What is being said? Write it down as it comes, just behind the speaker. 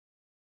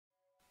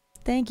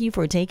Thank you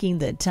for taking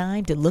the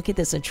time to look at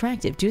this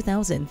attractive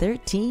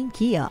 2013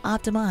 Kia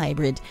Optima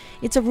Hybrid.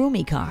 It's a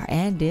roomy car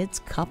and it's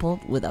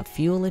coupled with a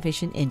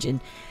fuel-efficient engine.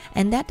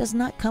 And that does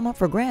not come up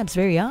for grabs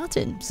very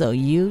often, so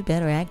you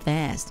better act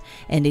fast.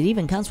 And it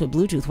even comes with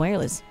Bluetooth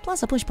wireless,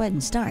 plus a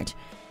push-button start.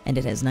 And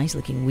it has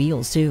nice-looking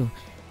wheels too.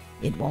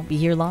 It won't be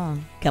here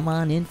long. Come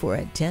on in for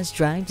a test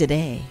drive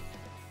today.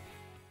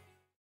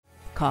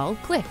 Call,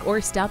 click,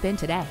 or stop in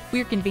today.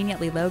 We're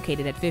conveniently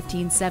located at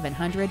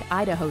 15700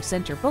 Idaho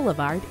Center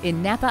Boulevard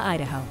in Nampa,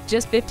 Idaho,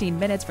 just 15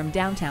 minutes from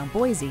downtown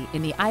Boise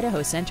in the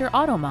Idaho Center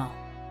Auto Mall.